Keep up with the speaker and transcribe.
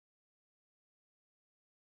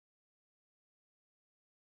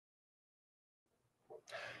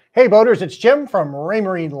Hey boaters, it's Jim from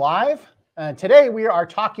Raymarine Live. And today we are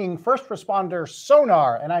talking first responder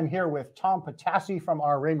sonar, and I'm here with Tom Patassi from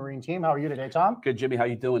our Raymarine team. How are you today, Tom? Good, Jimmy. How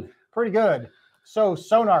you doing? Pretty good. So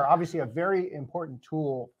sonar, obviously a very important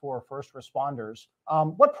tool for first responders.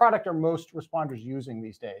 What product are most responders using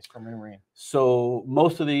these days from Raymarine? So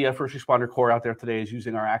most of the first responder corps out there today is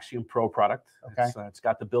using our Axiom Pro product. Okay. It's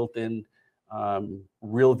got the built-in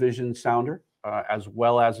RealVision sounder as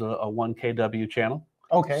well as a 1 kW channel.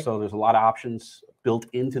 Okay. So there's a lot of options built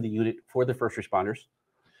into the unit for the first responders.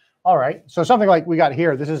 All right. So something like we got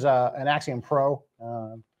here, this is an Axiom Pro.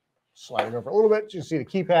 Slide it over a little bit, so you can see the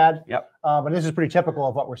keypad. Yep. But this is pretty typical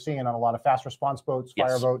of what we're seeing on a lot of fast response boats,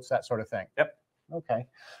 fire boats, that sort of thing. Yep. Okay.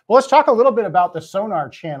 Well, let's talk a little bit about the sonar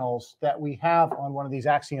channels that we have on one of these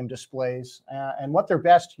Axiom displays and what they're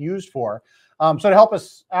best used for. So to help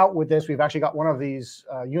us out with this, we've actually got one of these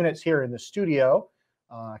units here in the studio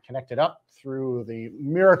connected up through the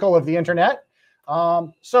miracle of the internet.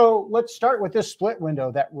 So let's start with this split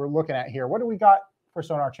window that we're looking at here. What do we got for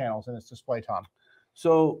sonar channels in this display, Tom?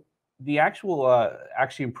 So the actual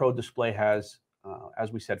Axiom Pro display has,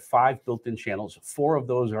 as we said, 5 built-in channels. 4 of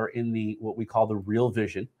those are in the what we call the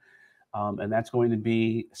RealVision, and that's going to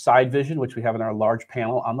be Sidevision, which we have in our large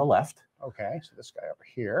panel on the left. Okay, so this guy over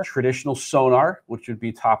here. Traditional sonar, which would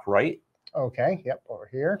be top right. Okay, yep, over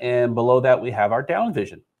here. And below that we have our down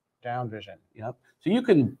vision. Down vision. Yep. So you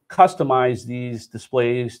can customize these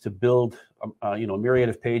displays to build, a myriad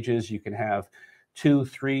of pages. You can have 2,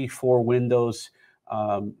 3, 4 windows.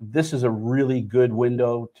 This is a really good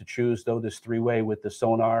window to choose, though, this 3-way with the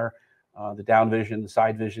sonar, the down vision, the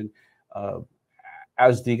side vision.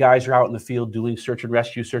 As the guys are out in the field doing search and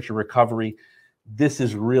rescue, search and recovery, this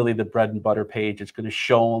is really the bread and butter page. It's going to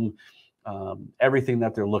show them everything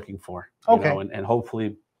that they're looking for, and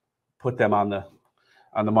hopefully put them on the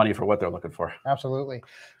money for what they're looking for. Absolutely.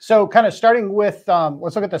 So kind of starting with,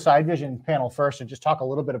 let's look at the side vision panel first and just talk a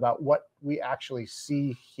little bit about what we actually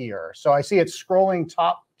see here. So I see it scrolling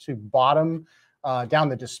top to bottom down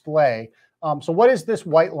the display. So what is this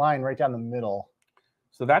white line right down the middle?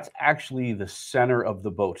 So that's actually the center of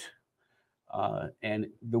the boat. And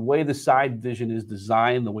the way the side vision is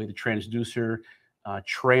designed, the way the transducer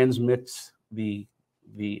transmits the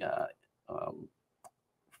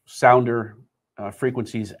sounder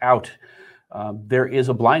frequencies out, there is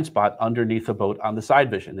a blind spot underneath the boat on the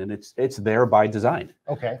side vision, and it's there by design.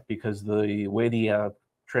 Okay. Because the way the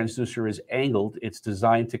transducer is angled, it's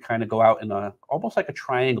designed to kind of go out in almost like a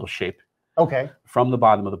triangle shape. Okay. From the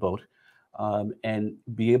bottom of the boat, and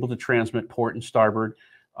be able to transmit port and starboard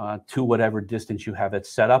to whatever distance you have it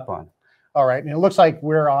set up on. All right, and it looks like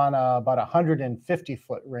we're on about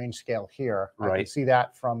 150-foot range scale here. Right. I can see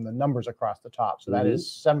that from the numbers across the top. So that is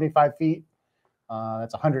 75 feet.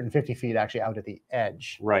 That's 150 feet actually out at the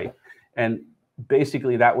edge. Right. And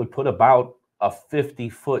basically that would put about a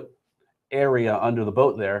 50-foot area under the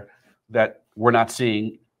boat there that we're not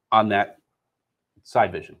seeing on that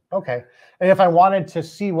side vision. Okay. And if I wanted to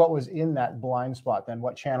see what was in that blind spot, then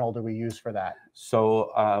what channel do we use for that?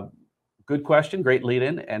 So good question, great lead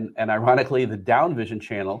in. And ironically, the down vision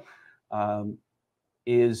channel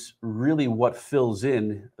is really what fills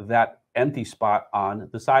in that empty spot on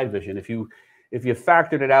the side vision. If you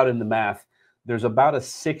factored it out in the math, there's about a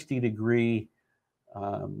 60-degree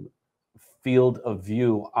field of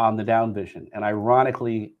view on the down vision. And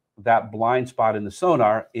ironically, that blind spot in the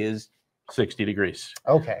sonar is 60 degrees.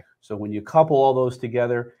 Okay. So when you couple all those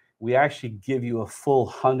together, we actually give you a full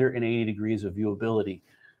 180 degrees of viewability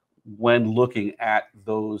when looking at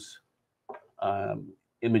those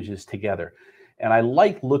images together. And I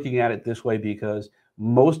like looking at it this way because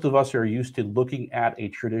most of us are used to looking at a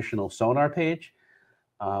traditional sonar page.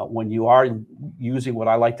 When you are using what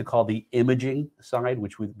I like to call the imaging side,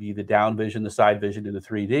 which would be the down vision, the side vision, and the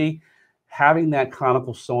 3D, having that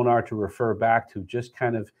conical sonar to refer back to just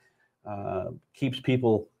kind of keeps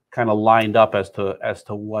people kind of lined up as to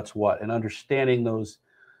what's what, and understanding those,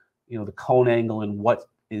 the cone angle and what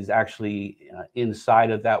is actually inside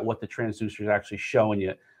of that, what the transducer is actually showing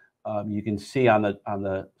you. You can see on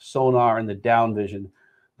the sonar and the down vision,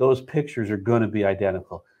 those pictures are going to be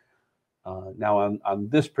identical. Now on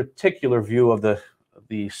this particular view of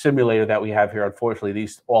the simulator that we have here, unfortunately,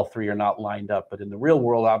 these all 3 are not lined up. But in the real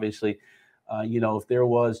world, obviously, if there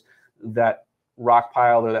was that rock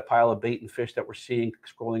pile or that pile of bait and fish that we're seeing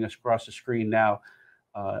scrolling across the screen now,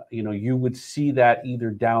 you would see that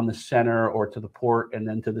either down the center or to the port and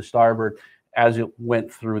then to the starboard as it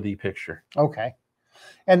went through the picture. Okay.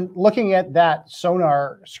 And looking at that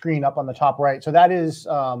sonar screen up on the top right, so that is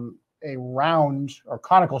a round or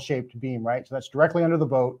conical shaped beam, right? So that's directly under the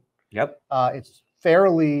boat. Yep. It's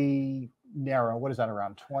fairly narrow. What is that,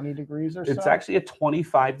 around 20 degrees or so? It's actually a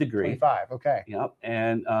 25 degree. 25, okay. Yep.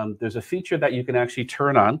 And there's a feature that you can actually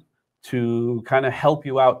turn on to kind of help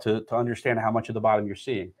you out to understand how much of the bottom you're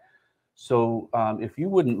seeing. So if you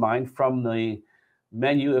wouldn't mind, from the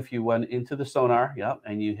menu, if you went into the sonar, yep,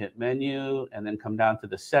 and you hit menu and then come down to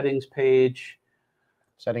the settings page.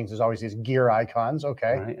 Settings is always these gear icons,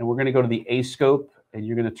 okay. All right, and we're going to go to the A scope, and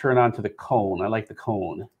you're going to turn on to the cone. I like the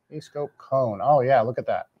cone. A scope cone. Oh yeah, look at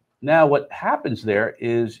that. Now what happens there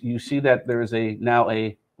is you see that there's now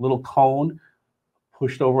a little cone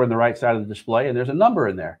pushed over on the right side of the display, and there's a number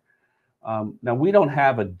in there. Now we don't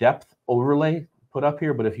have a depth overlay put up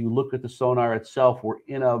here, but if you look at the sonar itself, we're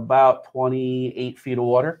in about 28 feet of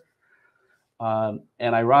water. And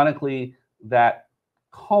ironically, that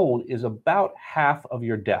cone is about half of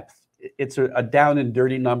your depth. It's a down and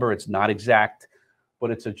dirty number. It's not exact,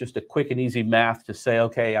 but it's just a quick and easy math to say,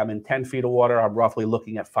 okay, I'm in 10 feet of water. I'm roughly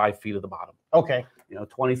looking at 5 feet of the bottom. Okay.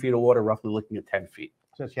 20 feet of water, roughly looking at 10 feet.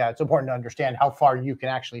 So yeah, it's important to understand how far you can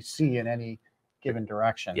actually see in any given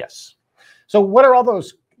direction. Yes. So what are all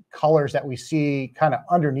those colors that we see kind of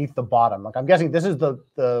underneath the bottom? Like, I'm guessing this is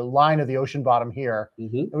the line of the ocean bottom here.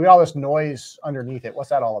 Mm-hmm. And we got all this noise underneath it. What's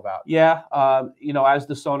that all about? Yeah, as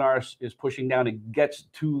the sonar is pushing down, it gets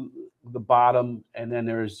to the bottom, and then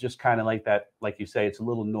there's just kind of like that, like you say, it's a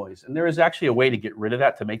little noise. And there is actually a way to get rid of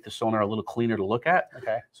that to make the sonar a little cleaner to look at.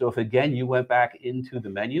 Okay. So if, again, you went back into the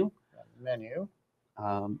menu,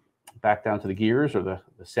 back down to the gears or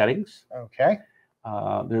the settings. Okay.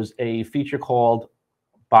 There's a feature called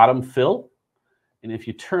bottom fill. And if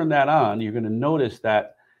you turn that on, you're going to notice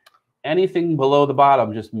that anything below the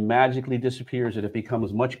bottom just magically disappears, and it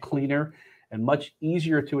becomes much cleaner and much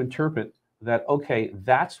easier to interpret that, okay,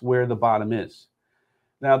 that's where the bottom is.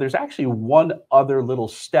 Now, there's actually one other little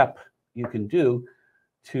step you can do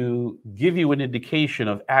to give you an indication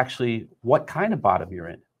of actually what kind of bottom you're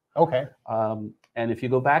in. Okay. And if you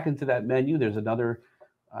go back into that menu, there's another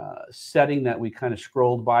setting that we kind of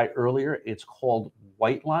scrolled by earlier. It's called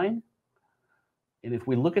white line. And if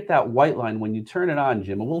we look at that white line, when you turn it on,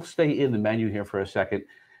 Jim, and we'll stay in the menu here for a second,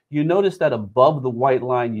 you notice that above the white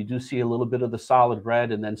line, you do see a little bit of the solid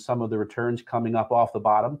red and then some of the returns coming up off the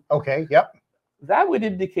bottom. Okay, yep. That would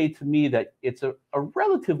indicate to me that it's a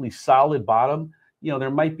relatively solid bottom. There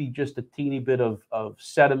might be just a teeny bit of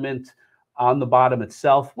sediment on the bottom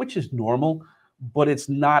itself, which is normal, but it's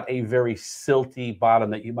not a very silty bottom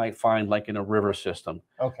that you might find like in a river system.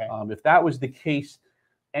 Okay. If that was the case,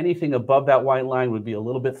 anything above that white line would be a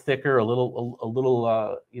little bit thicker, a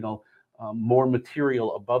little more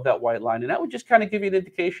material above that white line. And that would just kind of give you an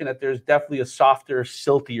indication that there's definitely a softer,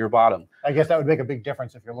 siltier bottom. I guess that would make a big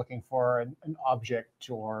difference if you're looking for an object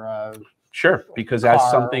or sure, because as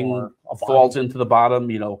something falls into the bottom,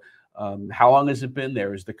 how long has it been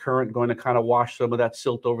there? Is the current going to kind of wash some of that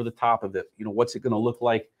silt over the top of it? What's it going to look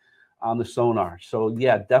like on the sonar? So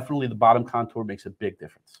yeah, definitely the bottom contour makes a big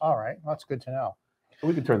difference. All right, well, that's good to know. So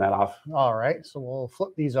we can turn that off. All right, so we'll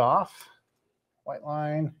flip these off. White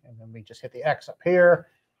line, and then we just hit the X up here,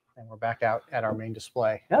 and we're back out at our main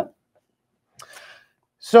display. Yep.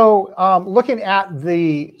 So looking at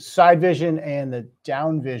the side vision and the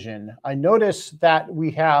down vision, I noticed that we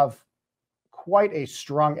have quite a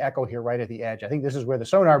strong echo here right at the edge. I think this is where the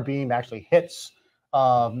sonar beam actually hits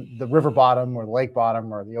the river bottom or the lake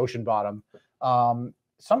bottom or the ocean bottom.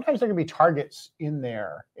 Sometimes there can be targets in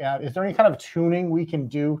there. Is there any kind of tuning we can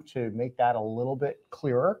do to make that a little bit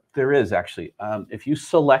clearer? There is actually. If you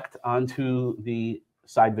select onto the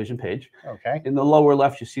side vision page, okay, in the lower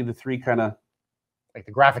left, you see the three kind of like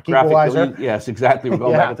the graphic equalizer. Yes, exactly. We're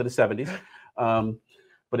going back into the 70s.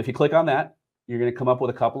 But if you click on that, you're going to come up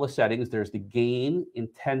with a couple of settings. There's the gain,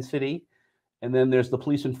 intensity, and then there's the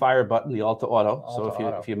police and fire button, the alt to auto.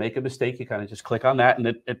 So if you make a mistake, you kind of just click on that, and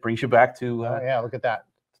it brings you back to oh yeah, look at that,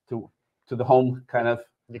 to the home kind of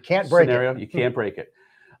you can't break scenario. It. You can't break it.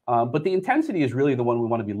 But the intensity is really the one we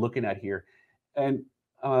want to be looking at here. And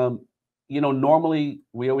normally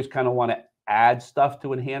we always kind of want to add stuff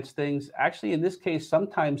to enhance things. Actually, in this case,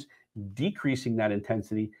 sometimes decreasing that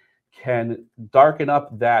intensity can darken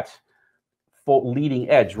up that leading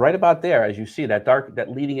edge right about there. As you see, that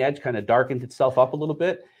leading edge kind of darkened itself up a little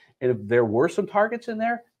bit. And if there were some targets in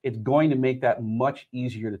there, it's going to make that much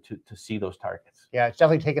easier to see those targets. Yeah, it's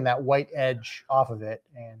definitely taking that white edge off of it,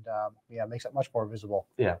 and yeah, it makes it much more visible.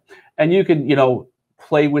 Yeah, and you can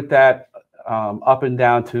play with that up and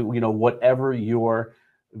down to whatever your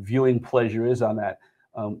viewing pleasure is on that.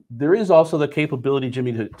 There is also the capability,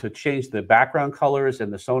 Jimmy, to change the background colors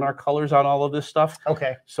and the sonar colors on all of this stuff.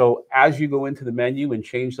 Okay. So as you go into the menu and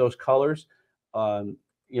change those colors,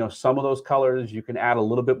 you know, some of those colors you can add a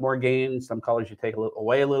little bit more gain. Some colors you take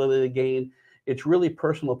away a little bit of gain. It's really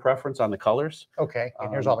personal preference on the colors. Okay,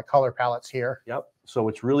 and here's all the color palettes here. Yep. So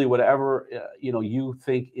it's really whatever you know, you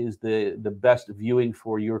think is the best viewing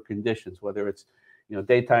for your conditions, whether it's, you know,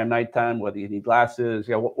 daytime, nighttime, whether you need glasses,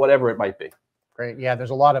 you know, whatever it might be. Great. Yeah,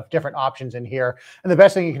 there's a lot of different options in here, and the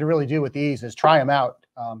best thing you can really do with these is try them out,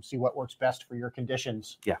 see what works best for your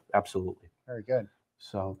conditions. Yeah, absolutely. Very good.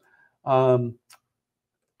 So I'll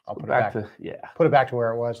put it back to put it back to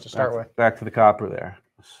where it was to start with. Back to the copper there.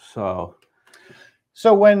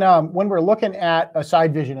 So when we're looking at a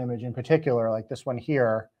Sidevision image in particular, like this one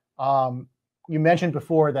here, you mentioned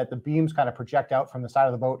before that the beams kind of project out from the side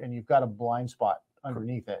of the boat, and you've got a blind spot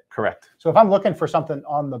underneath it. Correct. So if I'm looking for something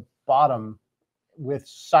on the bottom with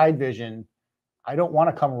Sidevision, I don't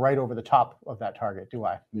want to come right over the top of that target, do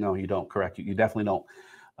I? No, you don't. Correct. You definitely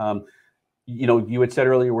don't. You know, you had said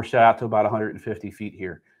earlier we're set out to about 150 feet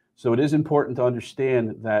here. So it is important to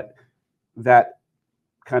understand that that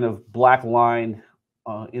kind of black line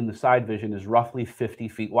in the Sidevision is roughly 50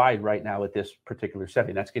 feet wide right now at this particular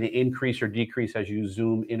setting. That's going to increase or decrease as you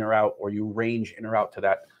zoom in or out, or you range in or out to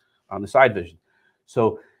that on the Sidevision.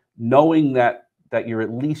 So knowing that you're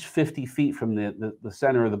at least 50 feet from the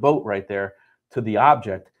center of the boat right there to the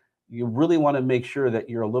object, you really want to make sure that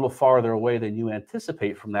you're a little farther away than you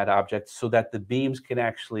anticipate from that object, so that the beams can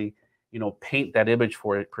actually, you know, paint that image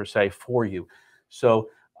for it per se for you. So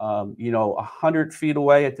you know, 100 feet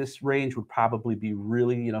away at this range would probably be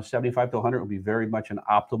really, you know, 75 to 100 would be very much an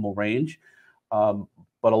optimal range.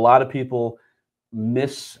 But a lot of people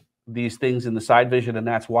miss these things in the Sidevision, and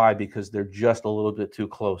that's why, because they're just a little bit too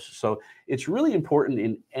close. So it's really important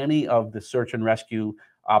in any of the search and rescue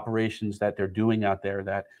operations that they're doing out there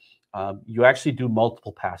that you actually do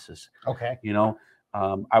multiple passes. Okay. You know,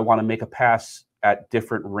 I want to make a pass at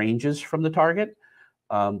different ranges from the target,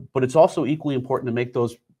 but it's also equally important to make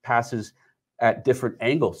those passes at different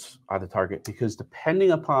angles on the target, because depending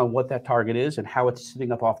upon what that target is and how it's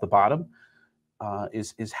sitting up off the bottom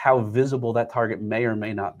is how visible that target may or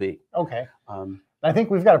may not be. Okay. I think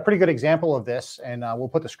we've got a pretty good example of this, and we'll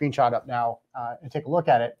put the screenshot up now and take a look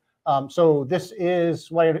at it. So this is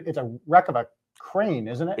it's a wreck of a crane,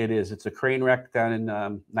 isn't it? It is. It's a crane wreck down in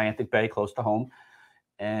Niantic Bay, close to home,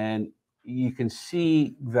 and you can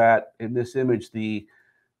see that in this image the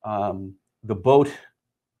boat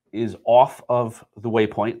is off of the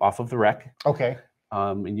waypoint, off of the wreck. Okay.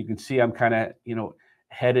 And you can see I'm kind of, you know,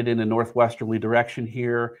 headed in a northwesterly direction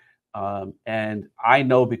here. And I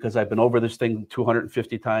know, because I've been over this thing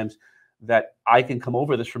 250 times, that I can come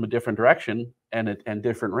over this from a different direction and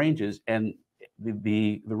different ranges. And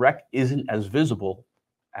the wreck isn't as visible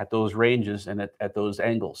at those ranges and at those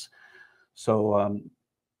angles. So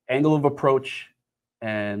angle of approach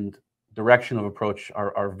and direction of approach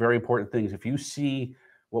are very important things. If you see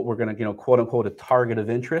what we're going to, you know, quote unquote, a target of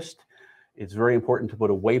interest, it's very important to put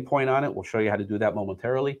a waypoint on it. We'll show you how to do that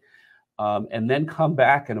momentarily. And then come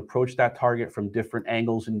back and approach that target from different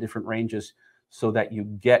angles and different ranges, so that you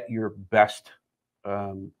get your best,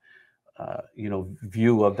 you know,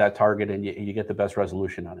 view of that target, and you get the best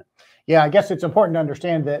resolution on it. Yeah, I guess it's important to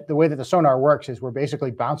understand that the way that the sonar works is we're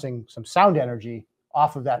basically bouncing some sound energy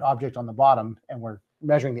off of that object on the bottom, and we're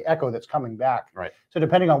measuring the echo that's coming back. Right. So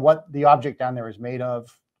depending on what the object down there is made of,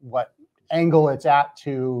 what angle it's at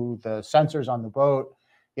to the sensors on the boat,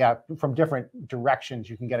 yeah, from different directions,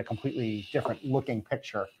 you can get a completely different looking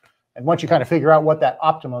picture. And once you kind of figure out what that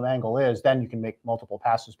optimum angle is, then you can make multiple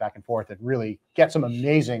passes back and forth and really get some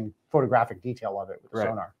amazing photographic detail of it with the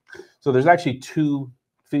sonar. So there's actually two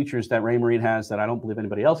features that Raymarine has that I don't believe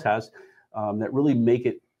anybody else has, that really make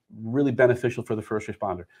it really beneficial for the first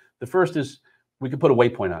responder. The first is we can put a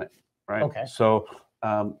waypoint on it, right? Okay. So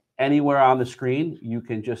anywhere on the screen, you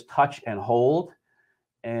can just touch and hold,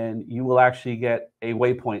 and you will actually get a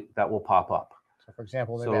waypoint that will pop up. So for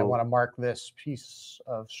example, maybe I want to mark this piece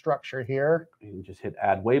of structure here. You can just hit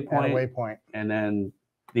add waypoint. Add a waypoint. And then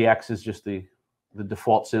the X is just the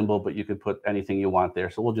default symbol, but you could put anything you want there.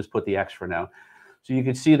 So we'll just put the X for now. So you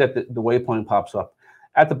can see that the waypoint pops up.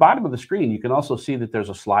 At the bottom of the screen, you can also see that there's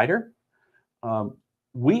a slider.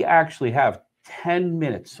 We actually have 10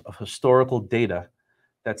 minutes of historical data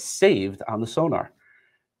that's saved on the sonar.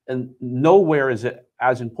 And nowhere is it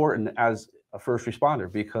as important as a first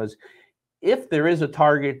responder, because if there is a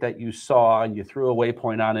target that you saw and you threw a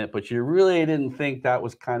waypoint on it, but you really didn't think that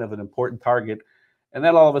was kind of an important target, and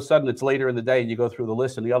then all of a sudden it's later in the day and you go through the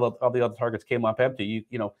list and all the other targets came up empty,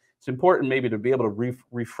 you know, it's important maybe to be able to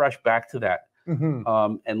refresh back to that.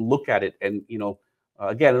 And look at it, and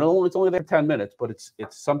again, it's only there 10 minutes, but it's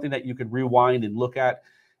something that you could rewind and look at,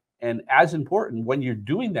 And as important, when you're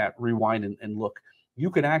doing that rewind and look, you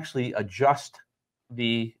can actually adjust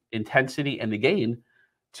the intensity and the gain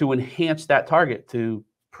to enhance that target to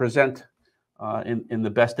present in the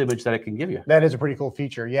best image that it can give you. That is a pretty cool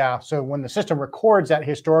feature, yeah. So when the system records that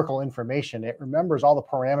historical information, it remembers all the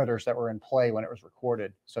parameters that were in play when it was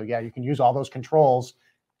recorded. So yeah, you can use all those controls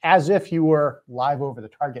as if you were live over the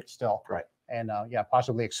target still. Right. And yeah,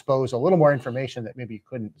 possibly expose a little more information that maybe you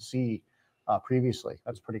couldn't see previously.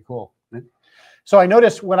 That's pretty cool. Mm-hmm. So I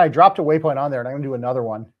noticed when I dropped a waypoint on there, and I'm going to do another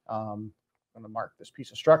one. I'm going to mark this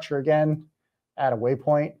piece of structure again, add a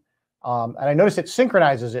waypoint. And I notice it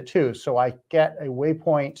synchronizes it too. So I get a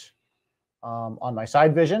waypoint on my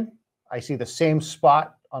Sidevision. I see the same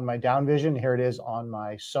spot on my down vision. Here it is on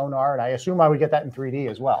my sonar. And I assume I would get that in 3D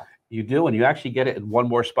as well. You do, and you actually get it in one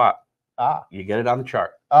more spot. You get it on the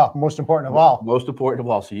chart. Oh, most important of all. Most important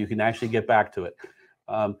of all, so you can actually get back to it.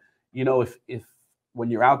 You know, if when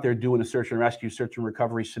you're out there doing a search and rescue, search and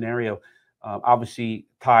recovery scenario, obviously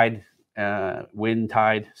tide, wind,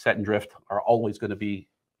 tide, set and drift are always going to be,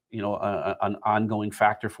 you know, an ongoing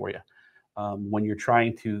factor for you. When you're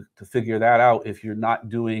trying to figure that out, if you're not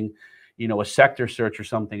doing, you know, a sector search or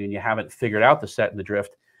something and you haven't figured out the set and the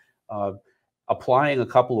drift, applying a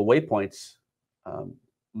couple of waypoints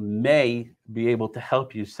may be able to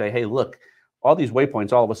help you say, hey, look, all these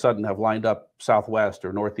waypoints all of a sudden have lined up southwest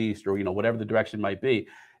or northeast or, you know, whatever the direction might be.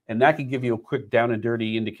 And that could give you a quick down and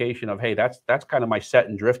dirty indication of, hey, that's kind of my set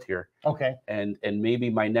and drift here. Okay. And maybe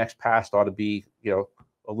my next pass ought to be, you know,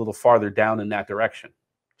 a little farther down in that direction.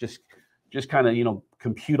 Just kind of, you know,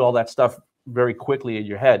 compute all that stuff very quickly in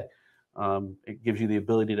your head. It gives you the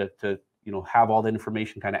ability to you know, have all the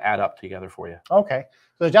information kind of add up together for you. Okay.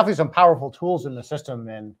 So there's definitely some powerful tools in the system.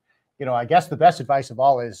 And, you know, I guess the best advice of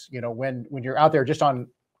all is, you know, when you're out there just on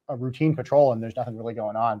a routine patrol and there's nothing really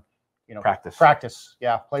going on, you know, practice.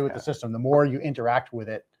 Yeah. Play with the system. The more you interact with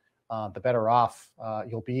it, the better off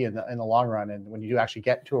you'll be in the long run. And when you do actually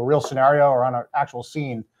get to a real scenario or on an actual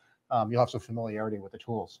scene, you'll have some familiarity with the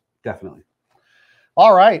tools. Definitely.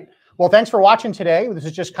 All right. Well, thanks for watching today. This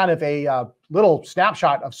is just kind of a little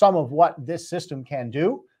snapshot of some of what this system can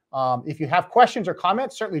do. If you have questions or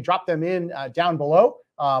comments, certainly drop them in down below.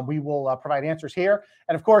 We will provide answers here.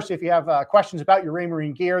 And of course, if you have questions about your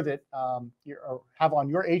Raymarine gear that you have on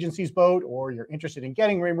your agency's boat, or you're interested in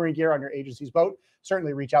getting Raymarine gear on your agency's boat,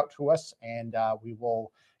 certainly reach out to us and we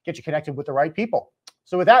will get you connected with the right people.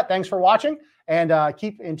 So with that, thanks for watching, and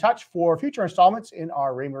keep in touch for future installments in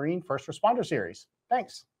our Raymarine First Responder series.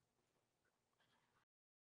 Thanks.